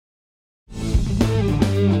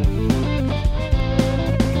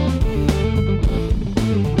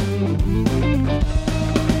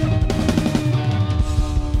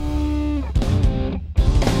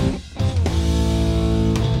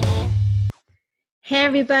Hey,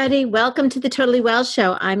 everybody. Welcome to the Totally Well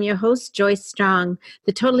Show. I'm your host, Joyce Strong.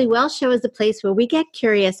 The Totally Well Show is a place where we get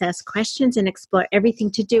curious, ask questions, and explore everything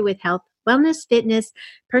to do with health, wellness, fitness,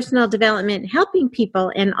 personal development, helping people,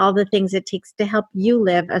 and all the things it takes to help you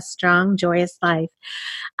live a strong, joyous life.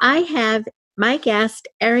 I have my guest,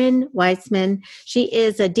 Errin Weisman. She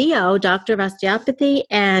is a DO, Doctor of Osteopathy,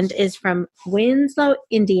 and is from Winslow,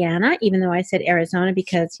 Indiana, even though I said Arizona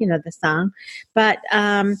because, you know, the song. But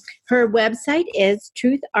her website is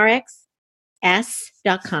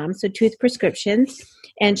truthrx.com, so Truth Prescriptions.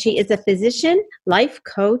 And she is a physician, life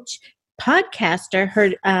coach, podcaster.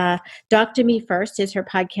 Her Doctor Me First is her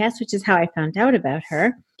podcast, which is how I found out about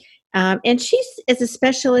her. And she is a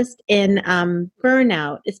specialist in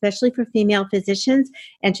burnout, especially for female physicians.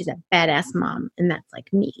 And she's a badass mom. And that's like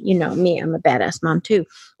me. You know me, I'm a badass mom too.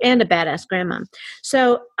 And a badass grandmom.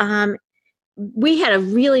 So we had a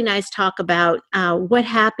really nice talk about what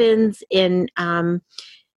happens in her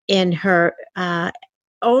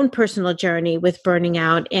own personal journey with burning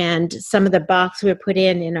out and some of the box we were put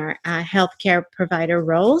in our healthcare provider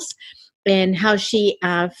roles, and how she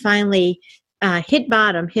finally hit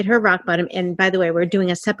her rock bottom. And by the way, we're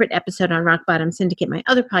doing a separate episode on Rock Bottom Syndicate, my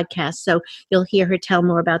other podcast. So you'll hear her tell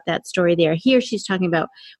more about that story there. Here, she's talking about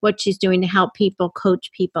what she's doing to help people,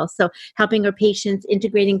 coach people. So helping her patients,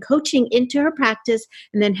 integrating coaching into her practice,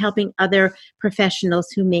 and then helping other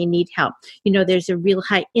professionals who may need help. You know, there's a real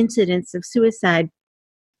high incidence of suicide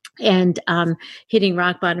and hitting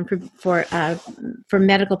rock bottom for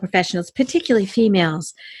medical professionals, particularly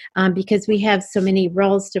females, because we have so many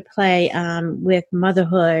roles to play with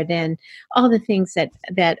motherhood and all the things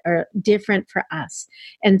that are different for us.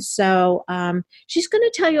 And so she's going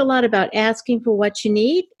to tell you a lot about asking for what you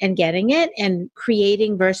need and getting it, and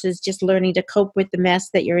creating versus just learning to cope with the mess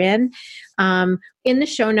that you're in. In the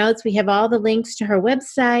show notes, we have all the links to her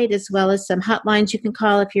website, as well as some hotlines you can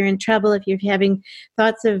call if you're in trouble, if you're having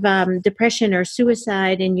thoughts of depression or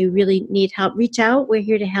suicide and you really need help. Reach out. We're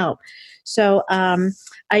here to help. So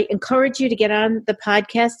I encourage you to get on the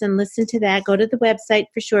podcast and listen to that. Go to the website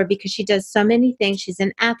for sure, because she does so many things. She's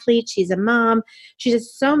an athlete. She's a mom. She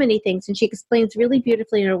does so many things. And she explains really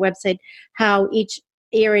beautifully on her website how each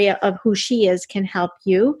area of who she is can help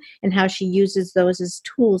you, and how she uses those as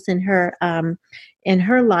tools in her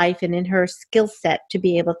life and in her skill set to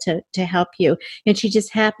be able to help you. And she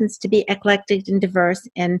just happens to be eclectic and diverse,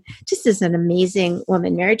 and just is an amazing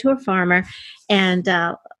woman, married to a farmer, and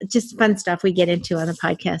just fun stuff we get into on the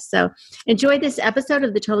podcast. So enjoy this episode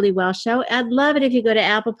of the Totally Well Show. I'd love it if you go to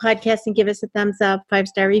Apple Podcasts and give us a thumbs up.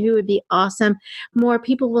 5-star review would be awesome. More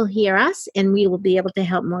people will hear us, and we will be able to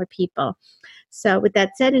help more people. So with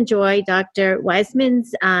that said, enjoy Dr.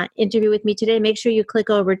 Weisman's interview with me today. Make sure you click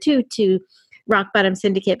over to Rock Bottom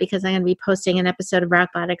Syndicate, because I'm going to be posting an episode of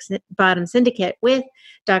Rock Bottom Syndicate with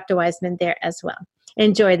Dr. Weisman there as well.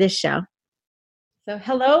 Enjoy this show. So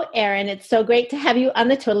hello, Errin. It's so great to have you on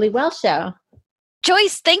the Totally Well Show.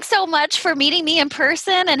 Joyce, thanks so much for meeting me in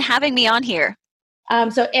person and having me on here.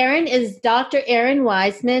 So Errin is Dr. Errin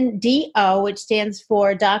Weisman, DO, which stands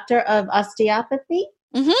for Doctor of Osteopathy.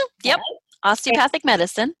 Mm-hmm. Yep. Right? Osteopathic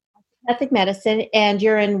medicine. Osteopathic medicine. And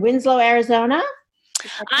you're in Winslow, Arizona?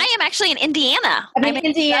 I am actually in Indiana. I'm in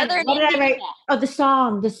Indiana. What did I write? Oh, the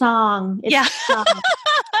song. It's yeah. The song.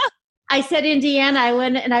 I said Indiana. I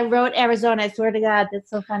went and I wrote Arizona. I swear to God, that's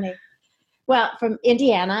so funny. Well, from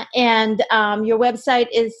Indiana. And your website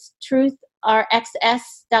is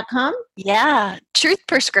truthrx.com? Yeah. Truth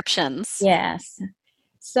Prescriptions. Yes.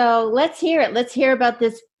 So let's hear it. Let's hear about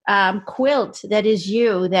this quilt that is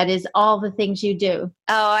you, that is all the things you do.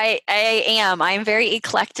 Oh, I am. I'm very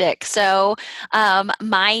eclectic. So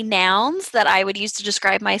my nouns that I would use to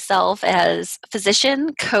describe myself as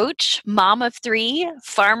physician, coach, mom of 3,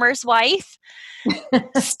 farmer's wife,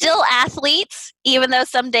 still athletes, even though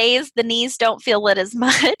some days the knees don't feel it as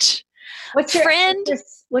much. What's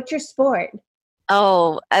your sport?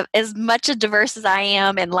 Oh, as much as diverse as I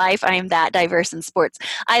am in life, I am that diverse in sports.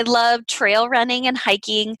 I love trail running and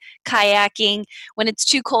hiking, kayaking. When it's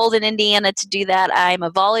too cold in Indiana to do that, I'm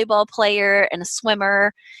a volleyball player and a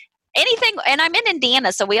swimmer. Anything, and I'm in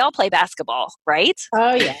Indiana, so we all play basketball, right?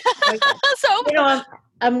 Oh, yeah. So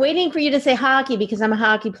I'm waiting for you to say hockey, because I'm a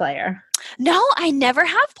hockey player. No, I never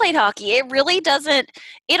have played hockey. It really doesn't.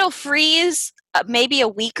 It'll freeze maybe a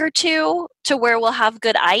week or two to where we'll have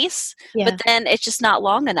good ice, but then it's just not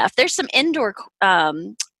long enough. There's some indoor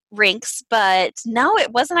rinks, but no,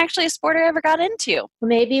 it wasn't actually a sport I ever got into.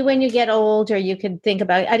 Maybe when you get older, you could think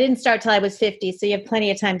about it. I didn't start till I was 50, so you have plenty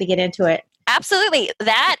of time to get into it. Absolutely.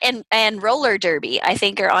 That and roller derby, I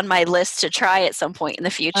think, are on my list to try at some point in the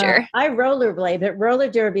future. I rollerblade, but roller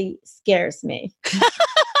derby scares me.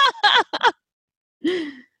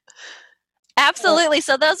 Absolutely.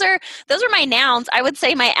 So those are my nouns. I would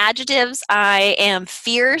say my adjectives. I am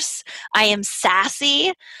fierce. I am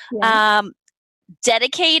sassy. Yeah.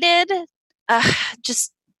 Dedicated.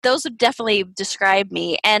 Just those would definitely describe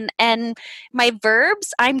me. And my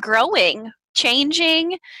verbs. I'm growing,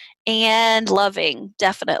 changing, and loving.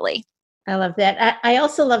 Definitely. I love that. I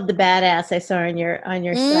also love the badass I saw on your site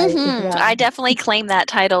as I well. definitely claim that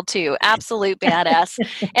title too. Absolute badass.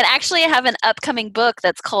 And actually, I have an upcoming book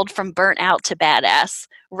that's called From Burnt Out to Badass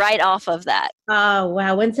right off of that. Oh,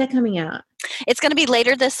 wow. When's that coming out? It's going to be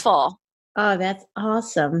later this fall. Oh, that's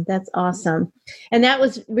awesome. That's awesome. And that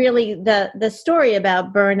was really the story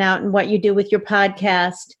about burnout and what you do with your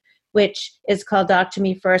podcast, which is called Doctor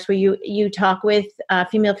Me First, where you talk with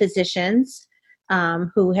female physicians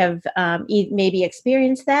who have maybe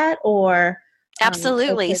experienced that or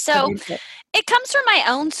Absolutely. So it comes from my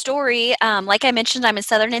own story. Like I mentioned, I'm in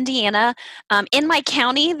Southern Indiana. In my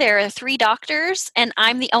county, there are 3 doctors, and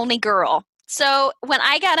I'm the only girl. So when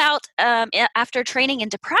I got out after training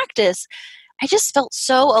into practice, I just felt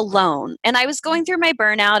so alone. And I was going through my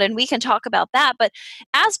burnout, and we can talk about that. But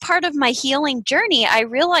as part of my healing journey, I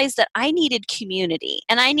realized that I needed community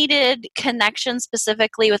and I needed connection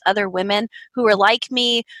specifically with other women who were like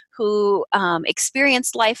me, who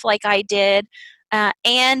experienced life like I did.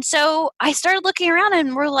 And so I started looking around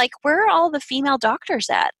and we're like, where are all the female doctors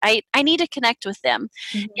at? I need to connect with them.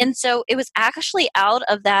 Mm-hmm. And so it was actually out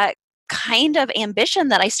of that kind of ambition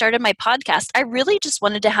that I started my podcast. I really just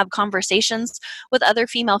wanted to have conversations with other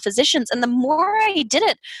female physicians. And the more I did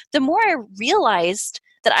it, the more I realized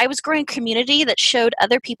that I was growing a community that showed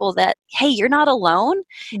other people that, hey, you're not alone.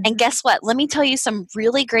 Mm-hmm. And guess what? Let me tell you some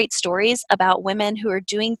really great stories about women who are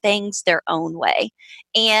doing things their own way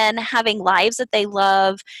and having lives that they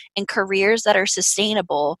love and careers that are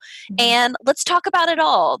sustainable. Mm-hmm. And let's talk about it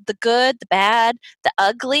all, the good, the bad, the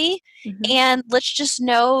ugly. Mm-hmm. And let's just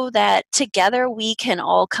know that together we can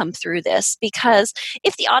all come through this, because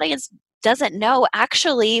if the audience doesn't know,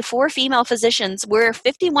 actually, for female physicians, we're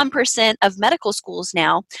 51% of medical schools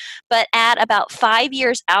now, but at about 5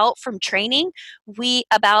 years out from training,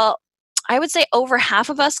 I would say over half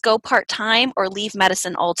of us go part-time or leave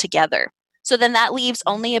medicine altogether. So then that leaves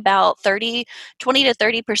only about 20 to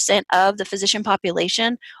 30% of the physician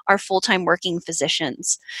population are full-time working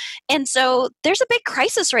physicians. And so there's a big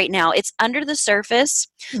crisis right now. It's under the surface.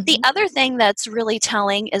 Mm-hmm. The other thing that's really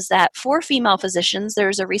telling is that for female physicians,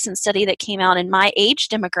 there's a recent study that came out in my age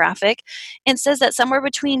demographic and says that somewhere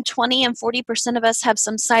between 20 and 40% of us have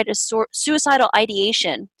some side of suicidal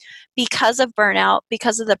ideation because of burnout,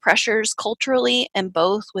 because of the pressures culturally and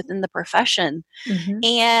both within the profession. Mm-hmm.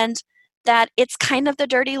 And that it's kind of the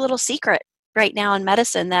dirty little secret right now in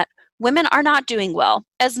medicine that women are not doing well.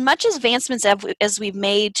 As much advancements as we've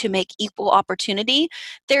made to make equal opportunity,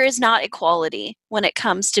 there is not equality when it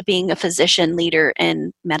comes to being a physician leader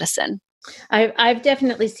in medicine. I've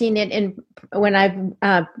definitely seen it when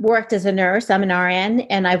I've worked as a nurse. I'm an RN,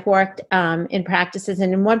 and I've worked in practices.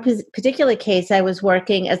 And in one particular case, I was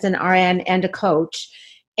working as an RN and a coach,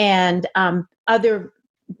 and other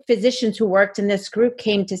physicians who worked in this group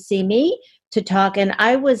came to see me to talk, and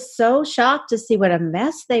I was so shocked to see what a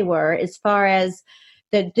mess they were as far as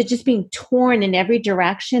they're just being torn in every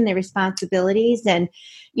direction, their responsibilities, and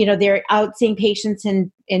they're out seeing patients and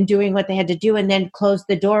doing what they had to do, and then close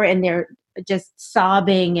the door, and they're just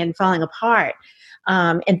sobbing and falling apart,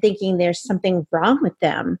 and thinking there's something wrong with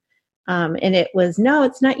them. And it was, no,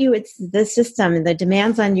 it's not you, it's the system, and the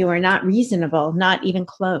demands on you are not reasonable, not even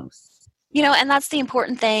close. And that's the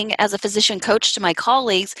important thing as a physician coach to my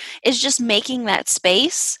colleagues is just making that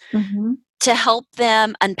space mm-hmm. to help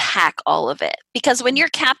them unpack all of it. Because when you're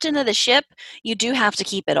captain of the ship, you do have to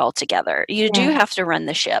keep it all together. You do have to run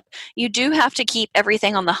the ship. You do have to keep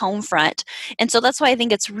everything on the home front. And so that's why I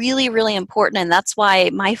think it's really, really important. And that's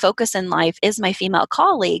why my focus in life is my female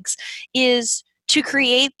colleagues is to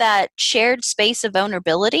create that shared space of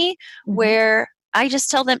vulnerability mm-hmm. where I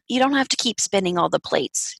just tell them, you don't have to keep spinning all the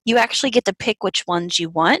plates. You actually get to pick which ones you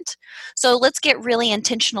want. So let's get really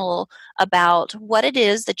intentional about what it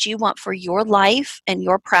is that you want for your life and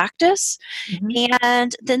your practice, mm-hmm.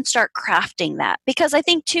 and then start crafting that. Because I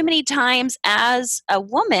think too many times as a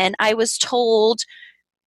woman, I was told,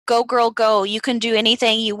 go girl, go. You can do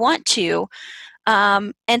anything you want to.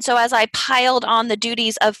 And so as I piled on the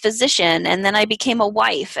duties of physician, and then I became a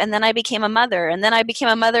wife, and then I became a mother, and then I became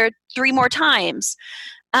a mother 3 more times,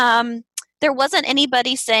 there wasn't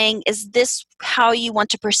anybody saying, is this how you want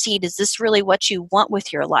to proceed? Is this really what you want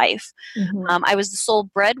with your life? I was the sole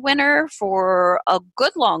breadwinner for a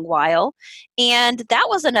good long while. And that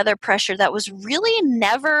was another pressure that was really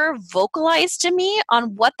never vocalized to me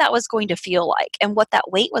on what that was going to feel like and what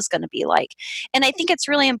that weight was going to be like. And I think it's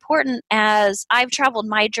really important, as I've traveled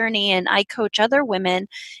my journey and I coach other women,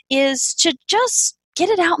 is to just get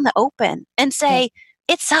it out in the open and say,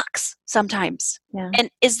 it sucks sometimes. Yeah. And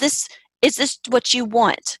is this what you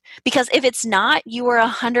want? Because if it's not, you are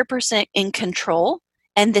 100% in control,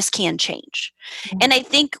 and this can change. And I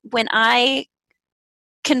think when I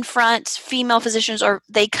confront female physicians, or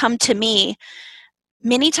they come to me,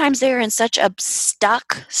 many times they're in such a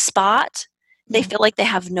stuck spot, they feel like they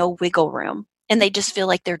have no wiggle room, and they just feel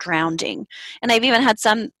like they're drowning. And I've even had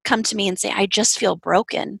some come to me and say, I just feel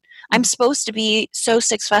broken. I'm supposed to be so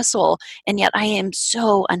successful, and yet I am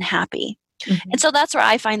so unhappy. And so that's where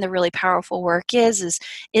I find the really powerful work is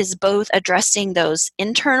both addressing those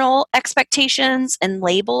internal expectations and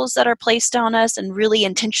labels that are placed on us and really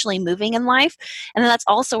intentionally moving in life. And then that's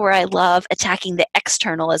also where I love attacking the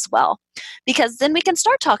external as well, because then we can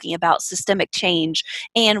start talking about systemic change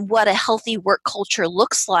and what a healthy work culture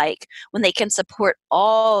looks like when they can support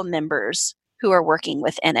all members who are working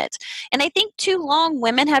within it. And I think too long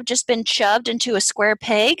women have just been shoved into a square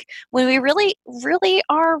peg when we really, really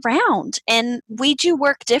are round, and we do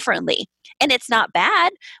work differently. And it's not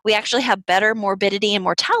bad. We actually have better morbidity and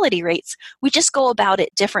mortality rates. We just go about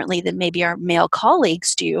it differently than maybe our male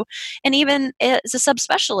colleagues do. And even as a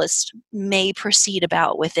subspecialist may proceed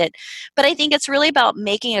about with it. But I think it's really about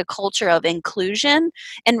making a culture of inclusion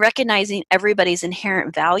and recognizing everybody's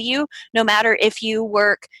inherent value, no matter if you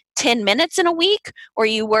work 10 minutes in a week or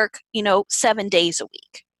you work, 7 days a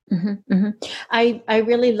week. I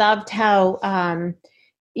really loved how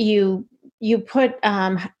you put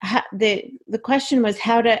the question was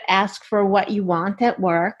how to ask for what you want at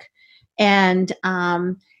work, and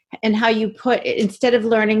how you put, instead of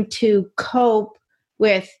learning to cope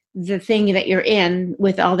with the thing that you're in,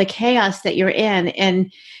 with all the chaos that you're in,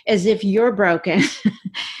 and as if you're broken,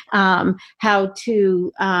 how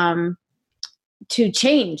to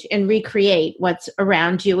change and recreate what's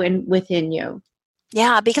around you and within you.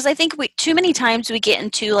 Yeah, because I think too many times we get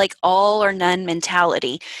into like all or none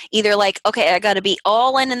mentality. Either like, okay, I got to be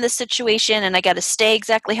all in this situation and I got to stay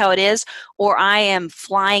exactly how it is, or I am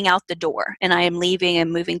flying out the door and I am leaving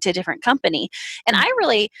and moving to a different company. And I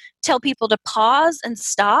really tell people to pause and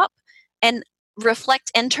stop and reflect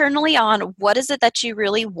internally on what is it that you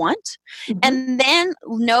really want, and then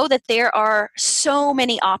know that there are so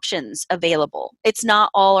many options available. It's not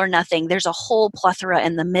all or nothing. There's a whole plethora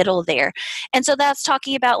in the middle there. And so that's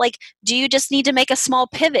talking about, like, do you just need to make a small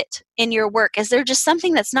pivot in your work? Is there just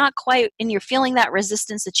something that's not quite, and you're feeling that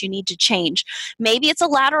resistance that you need to change? Maybe it's a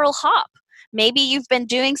lateral hop. Maybe you've been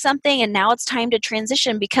doing something and now it's time to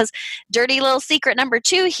transition, because dirty little secret number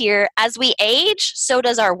 2 here, as we age, so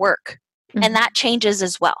does our work. And that changes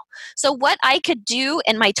as well. So what I could do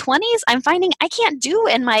in my 20s, I'm finding I can't do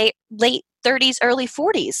in my late 30s, early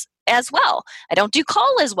 40s as well. I don't do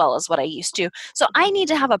call as well as what I used to. So I need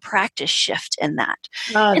to have a practice shift in that.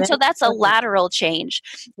 And so that's a lateral change.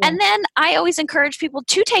 Yeah. And then I always encourage people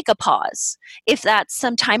to take a pause. If that's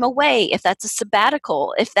some time away, if that's a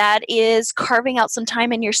sabbatical, if that is carving out some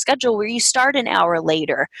time in your schedule where you start an hour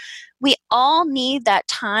later, we all need that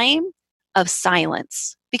time of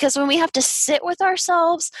silence. Because when we have to sit with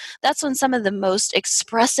ourselves, that's when some of the most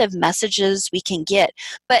expressive messages we can get.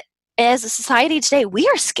 But as a society today, we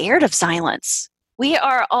are scared of silence. We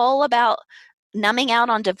are all about numbing out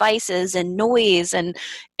on devices and noise. And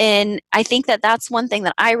I think that that's one thing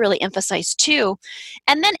that I really emphasize too.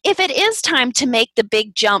 And then if it is time to make the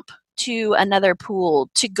big jump to another pool,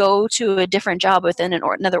 to go to a different job within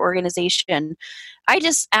another organization, I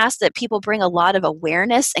just ask that people bring a lot of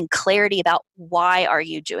awareness and clarity about why are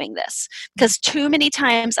you doing this? Because too many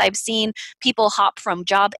times I've seen people hop from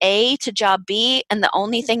job A to job B, and the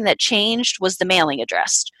only thing that changed was the mailing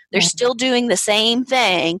address. They're still doing the same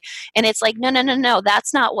thing. And it's like, no,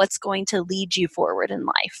 that's not what's going to lead you forward in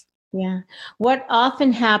life. Yeah. What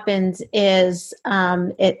often happens is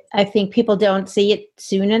I think people don't see it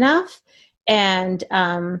soon enough. And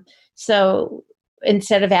so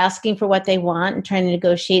instead of asking for what they want and trying to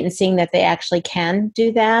negotiate and seeing that they actually can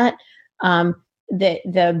do that,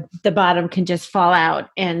 the bottom can just fall out.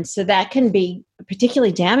 And so that can be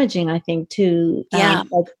particularly damaging, I think, to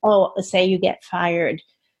say you get fired.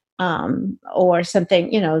 Or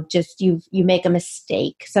something, just you make a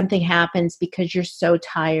mistake, something happens because you're so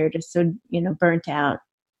tired or so, burnt out.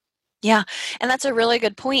 Yeah. And that's a really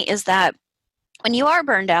good point, is that when you are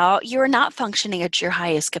burned out, you are not functioning at your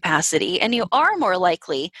highest capacity, and you are more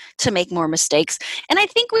likely to make more mistakes. And I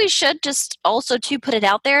think we should just also to put it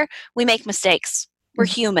out there, we make mistakes. We're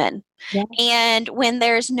human. Yeah. And when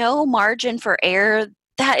there's no margin for error,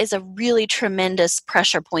 that is a really tremendous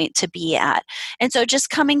pressure point to be at. And so just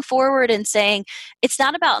coming forward and saying, it's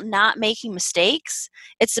not about not making mistakes,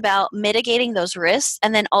 it's about mitigating those risks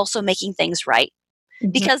and then also making things right.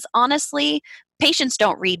 Mhm. Because honestly, patients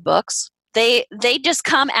don't read books. They just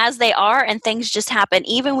come as they are, and things just happen.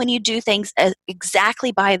 Even when you do things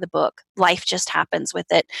exactly by the book, life just happens with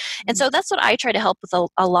it. And so that's what I try to help with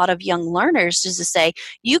a lot of young learners, is to say,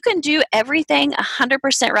 you can do everything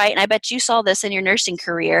 100% right, and I bet you saw this in your nursing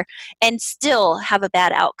career, and still have a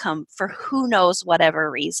bad outcome for who knows whatever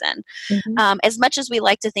reason. As much as we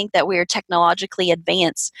like to think that we're technologically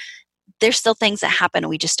advanced, there's still things that happen and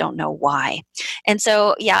we just don't know why. And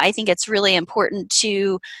so, yeah, I think it's really important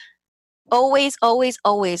to always, always,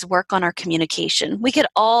 always work on our communication. We could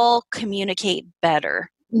all communicate better.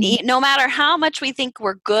 No matter how much we think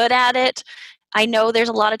we're good at it, I know there's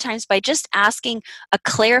a lot of times by just asking a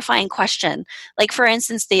clarifying question. Like, for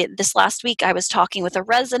instance, this last week I was talking with a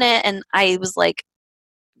resident and I was like,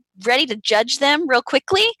 ready to judge them real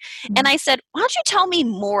quickly. And I said, why don't you tell me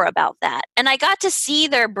more about that? And I got to see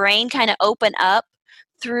their brain kind of open up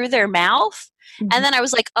through their mouth. And then I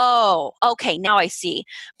was like, oh, okay, now I see.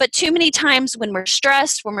 But too many times when we're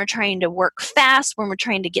stressed, when we're trying to work fast, when we're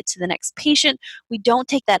trying to get to the next patient, we don't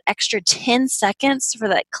take that extra 10 seconds for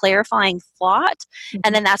that clarifying thought.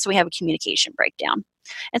 And then that's when we have a communication breakdown.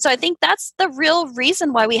 And so I think that's the real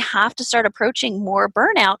reason why we have to start approaching more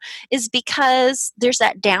burnout, is because there's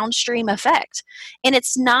that downstream effect. And it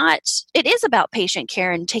is about patient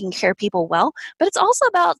care and taking care of people well, but it's also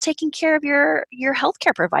about taking care of your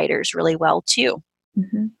healthcare providers really well too.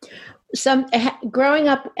 Growing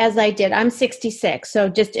up as I did, I'm 66, so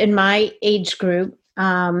just in my age group,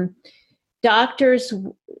 doctors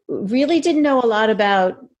really didn't know a lot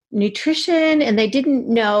about nutrition, and they didn't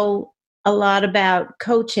know a lot about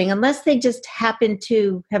coaching unless they just happened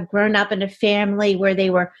to have grown up in a family where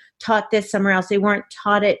they were taught this somewhere else. They weren't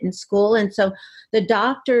taught it in school. And so the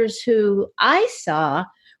doctors who I saw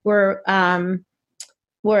were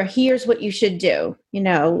here's what you should do.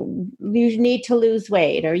 You need to lose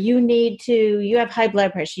weight, or you have high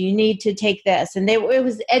blood pressure, you need to take this. And it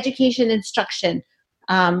was education, instruction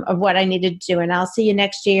of what I needed to do. And I'll see you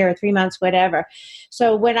next year or 3 months, whatever.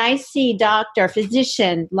 So when I see doctor,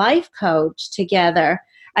 physician, life coach together,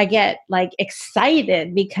 I get like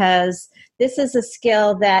excited, because this is a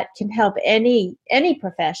skill that can help any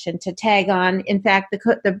profession to tag on. In fact,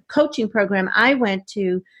 the coaching program I went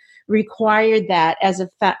to required that as a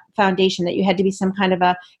foundation, that you had to be some kind of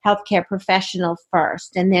a healthcare professional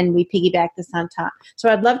first, and then we piggyback this on top. So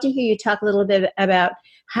I'd love to hear you talk a little bit about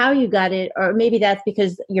how you got it, or maybe that's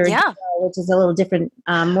because you're which is a little different,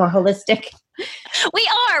 more holistic.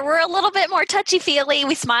 We're a little bit more touchy-feely.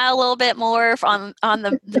 We smile a little bit more on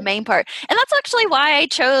the main part. And that's actually why I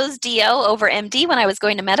chose DO over MD when I was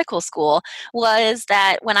going to medical school, was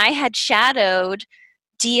that when I had shadowed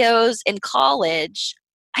DOs in college,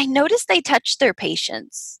 I noticed they touched their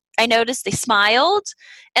patients. I noticed they smiled,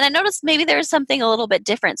 and I noticed maybe there was something a little bit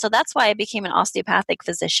different. So that's why I became an osteopathic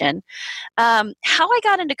physician. How I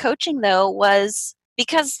got into coaching, though, was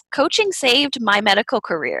because coaching saved my medical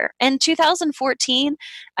career. In 2014,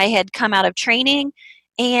 I had come out of training,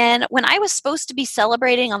 and when I was supposed to be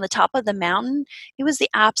celebrating on the top of the mountain, it was the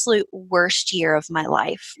absolute worst year of my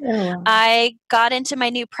life. Oh. I got into my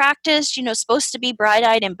new practice, supposed to be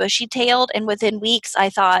bright-eyed and bushy-tailed, and within weeks I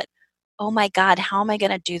thought, oh my God, how am I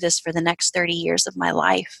going to do this for the next 30 years of my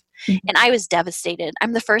life? And I was devastated.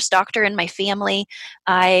 I'm the first doctor in my family.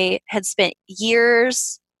 I had spent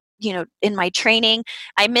years, in my training.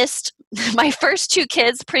 I missed my first two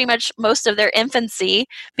kids pretty much most of their infancy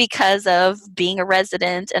because of being a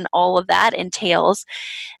resident and all of that entails.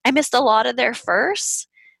 I missed a lot of their firsts.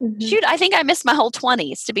 Shoot, I think I missed my whole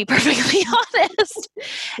 20s, to be perfectly honest.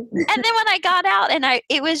 And then when I got out, and I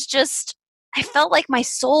felt like my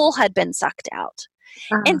soul had been sucked out.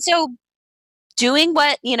 And so doing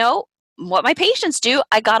what my patients do,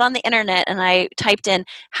 I got on the internet and I typed in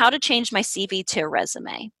how to change my CV to a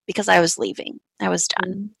resume, because I was leaving. I was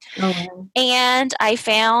done. Wow. And I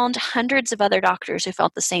found hundreds of other doctors who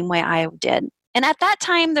felt the same way I did. And at that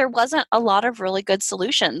time, there wasn't a lot of really good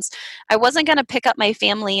solutions. I wasn't going to pick up my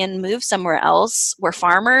family and move somewhere else. We're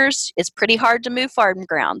farmers. It's pretty hard to move farm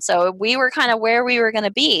ground. So we were kind of where we were going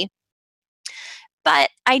to be. But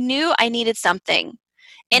I knew I needed something.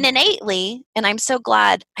 And innately, and I'm so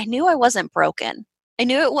glad, I knew I wasn't broken. I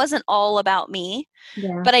knew it wasn't all about me,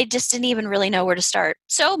 Yeah. but I just didn't even really know where to start.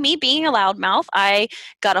 So me being a loudmouth, I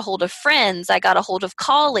got a hold of friends. I got a hold of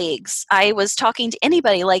colleagues. I was talking to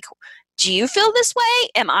anybody like, do you feel this way?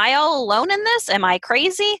 Am I all alone in this? Am I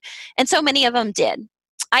crazy? And so many of them did.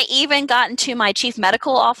 I even got into my chief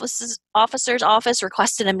medical officer's office,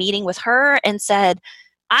 requested a meeting with her, and said,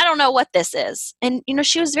 I don't know what this is. And,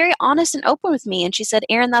 she was very honest and open with me. And she said,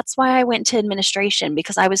 Errin, that's why I went to administration,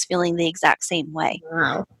 because I was feeling the exact same way.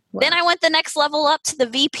 Wow. Then I went the next level up to the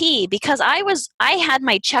VP because I had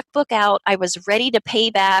my checkbook out. I was ready to pay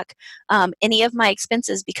back any of my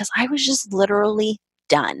expenses because I was just literally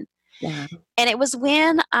done. Wow. And it was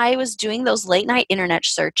when I was doing those late night internet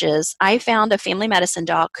searches, I found a family medicine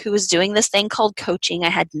doc who was doing this thing called coaching. I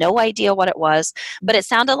had no idea what it was, but it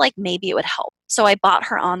sounded like maybe it would help. So I bought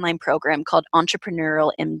her online program called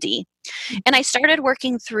Entrepreneurial MD. And I started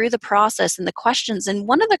working through the process and the questions. And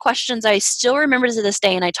one of the questions I still remember to this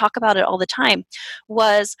day, and I talk about it all the time,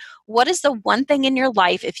 was, what is the one thing in your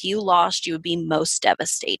life, if you lost, you would be most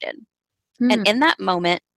devastated? And in that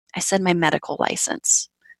moment, I said my medical license.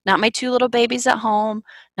 Not my 2 little babies at home,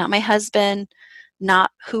 not my husband, not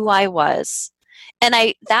who I was. And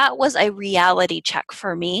that was a reality check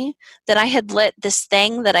for me, that I had let this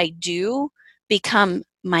thing that I do become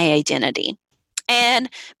my identity. And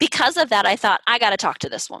because of that, I thought, I got to talk to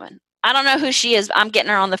this woman. I don't know who she is. I'm getting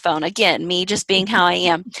her on the phone. Again, me just being how I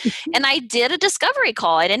am. And I did a discovery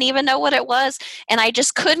call. I didn't even know what it was. And I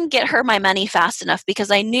just couldn't get her my money fast enough because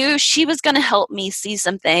I knew she was going to help me see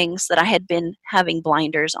some things that I had been having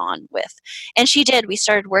blinders on with. And she did. We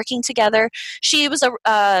started working together. She was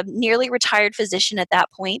a nearly retired physician at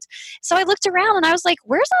that point. So I looked around and I was like,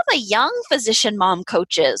 where's all the young physician mom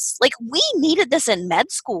coaches? Like, we needed this in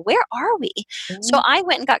med school. Where are we? So I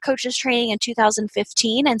went and got coaches training in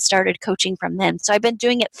 2015 and started coaching from then. So I've been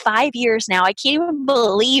doing it 5 years now. I can't even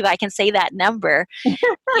believe I can say that number.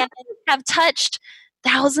 And have touched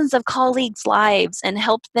thousands of colleagues' lives and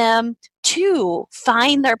helped them to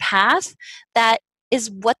find their path that is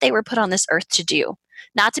what they were put on this earth to do.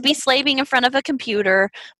 Not to be slaving in front of a computer,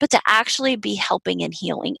 but to actually be helping and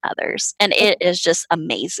healing others. And it is just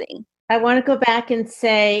amazing. I want to go back and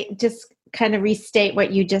say, just kind of restate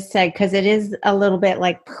what you just said, because it is a little bit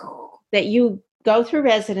like that. You go through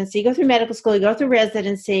residency, you go through medical school, you go through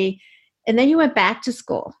residency, and then you went back to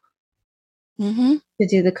school to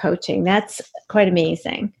do the coaching. That's quite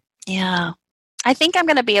amazing. Yeah. I think I'm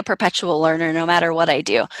going to be a perpetual learner no matter what I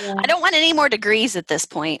do. Yeah. I don't want any more degrees at this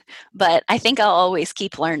point, but I think I'll always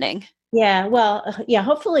keep learning. Yeah, well, yeah,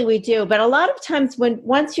 hopefully we do. But a lot of times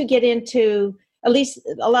once you get into, at least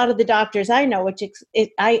a lot of the doctors I know,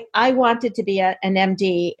 I wanted to be an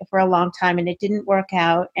MD for a long time and it didn't work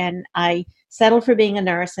out. And I settled for being a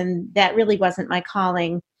nurse, and that really wasn't my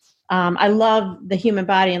calling. I love the human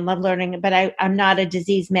body and love learning, but I'm not a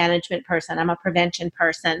disease management person. I'm a prevention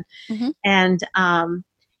person. And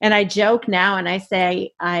I joke now and I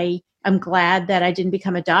say, I'm glad that I didn't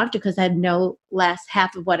become a doctor because I had no less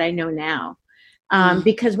half of what I know now.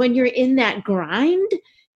 Because when you're in that grind,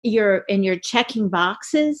 you're checking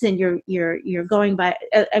boxes and you're going by,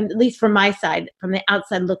 at least from my side, from the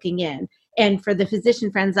outside looking in, and for the physician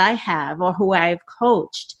friends I have or who I've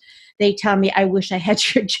coached, they tell me, I wish I had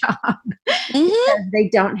your job because they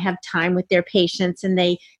don't have time with their patients and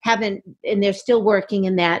they're still working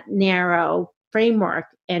in that narrow framework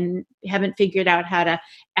and haven't figured out how to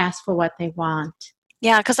ask for what they want.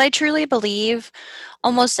 Yeah, because I truly believe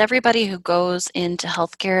almost everybody who goes into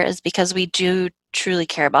healthcare is because we do truly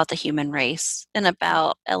care about the human race and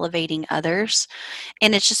about elevating others.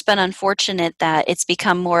 And it's just been unfortunate that it's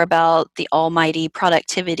become more about the almighty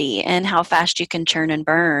productivity and how fast you can churn and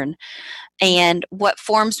burn and what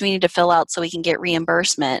forms we need to fill out so we can get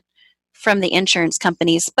reimbursement from the insurance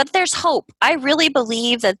companies. But there's hope. I really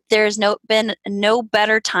believe that there's been no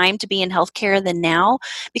better time to be in healthcare than now,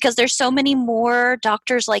 because there's so many more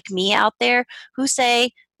doctors like me out there who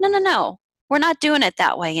say, no, we're not doing it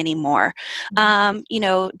that way anymore.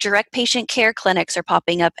 Direct patient care clinics are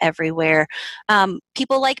popping up everywhere.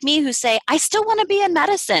 People like me who say, I still want to be in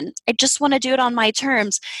medicine. I just want to do it on my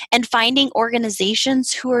terms. And finding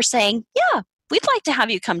organizations who are saying, yeah, we'd like to have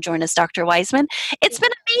you come join us, Dr. Weisman. It's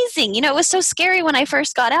been amazing. It was so scary when I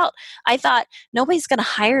first got out. I thought, nobody's going to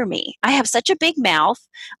hire me. I have such a big mouth.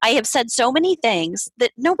 I have said so many things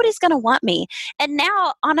that nobody's going to want me. And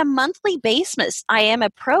now on a monthly basis, I am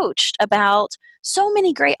approached about so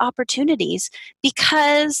many great opportunities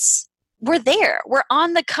because we're there. We're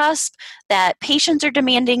on the cusp that patients are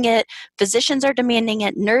demanding it, physicians are demanding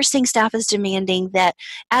it, nursing staff is demanding that.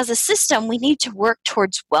 As a system, we need to work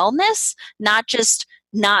towards wellness, not just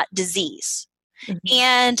not disease. Mhm.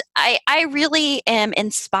 And I really am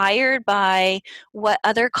inspired by what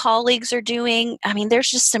other colleagues are doing. I mean, there's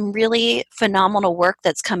just some really phenomenal work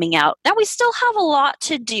that's coming out. Now, we still have a lot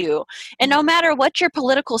to do. And no matter what your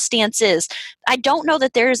political stance is, I don't know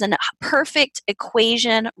that there's a perfect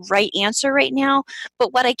equation, right answer right now.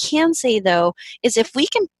 But what I can say, though, is if we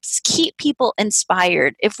can keep people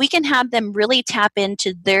inspired, if we can have them really tap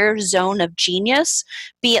into their zone of genius,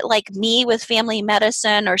 be it like me with family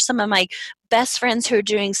medicine or some of my best friends who are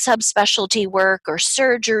doing subspecialty work or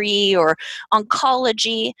surgery or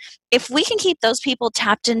oncology, if we can keep those people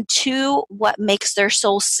tapped into what makes their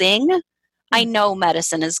soul sing, I know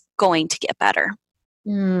medicine is going to get better.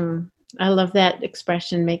 I love that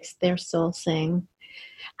expression, makes their soul sing.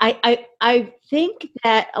 I think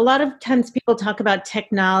that a lot of times people talk about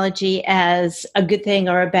technology as a good thing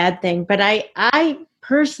or a bad thing, but I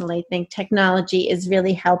personally think technology is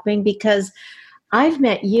really helping because I've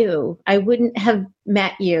met you. I wouldn't have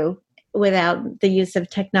met you without the use of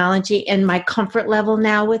technology and my comfort level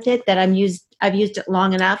now with it that I've used it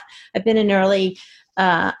long enough. I've been an early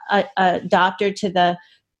adopter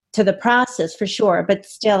to the process for sure, but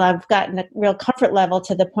still I've gotten a real comfort level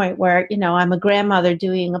to the point where, I'm a grandmother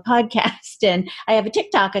doing a podcast and I have a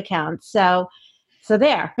TikTok account. So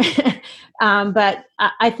there. But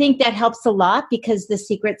I think that helps a lot because the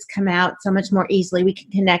secrets come out so much more easily. We can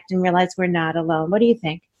connect and realize we're not alone. What do you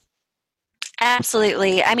think?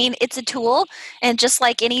 Absolutely. I mean, it's a tool, and just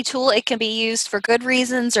like any tool, it can be used for good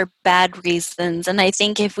reasons or bad reasons. And I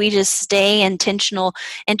think if we just stay intentional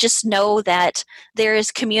and just know that there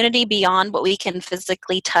is community beyond what we can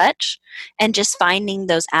physically touch, and just finding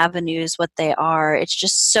those avenues, what they are, it's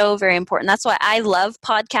just so very important. That's why I love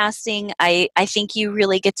podcasting. I think you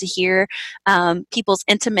really get to hear people's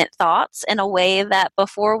intimate thoughts in a way that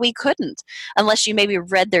before we couldn't, unless you maybe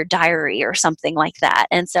read their diary or something like that.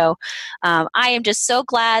 And so, I am just so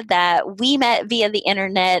glad that we met via the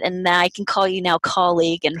internet and that I can call you now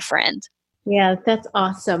colleague and friend. Yeah, that's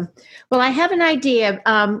awesome. Well, I have an idea.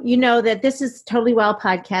 You know that this is Totally Well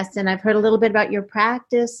podcast, and I've heard a little bit about your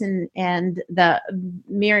practice and the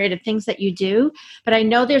myriad of things that you do. But I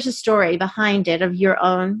know there's a story behind it of your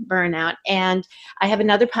own burnout, and I have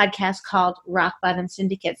another podcast called Rock Bottom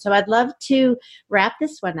Syndicate. So I'd love to wrap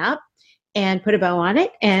this one up and put a bow on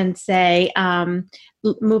it and say,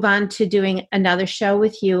 move on to doing another show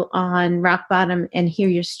with you on Rock Bottom and hear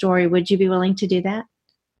your story. Would you be willing to do that?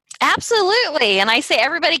 Absolutely. And I say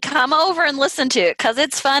everybody come over and listen to it because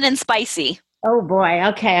it's fun and spicy. Oh boy.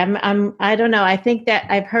 Okay. I don't know. I think that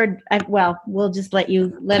I've heard, well, we'll just let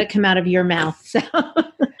it come out of your mouth.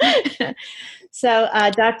 So,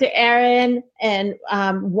 Dr. Errin and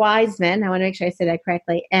Weisman, I want to make sure I said that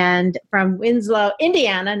correctly, and from Winslow,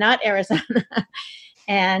 Indiana, not Arizona.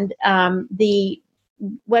 And the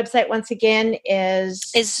website once again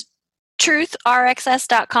is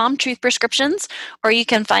truthrxs.com, Truth Prescriptions, or you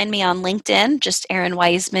can find me on LinkedIn, just Errin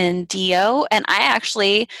Weisman DO. And I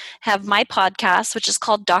actually have my podcast, which is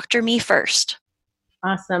called Dr. Me First.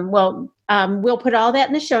 Awesome. Well, we'll put all that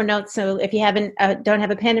in the show notes. So if you don't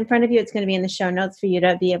have a pen in front of you, it's going to be in the show notes for you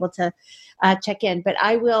to be able to check in. But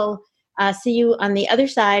I will see you on the other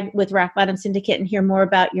side with Rock Bottom Syndicate and hear more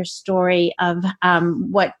about your story of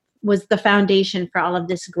what was the foundation for all of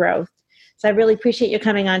this growth. So I really appreciate you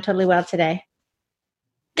coming on Totally Well today.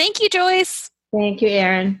 Thank you, Joyce. Thank you,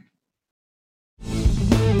 Errin.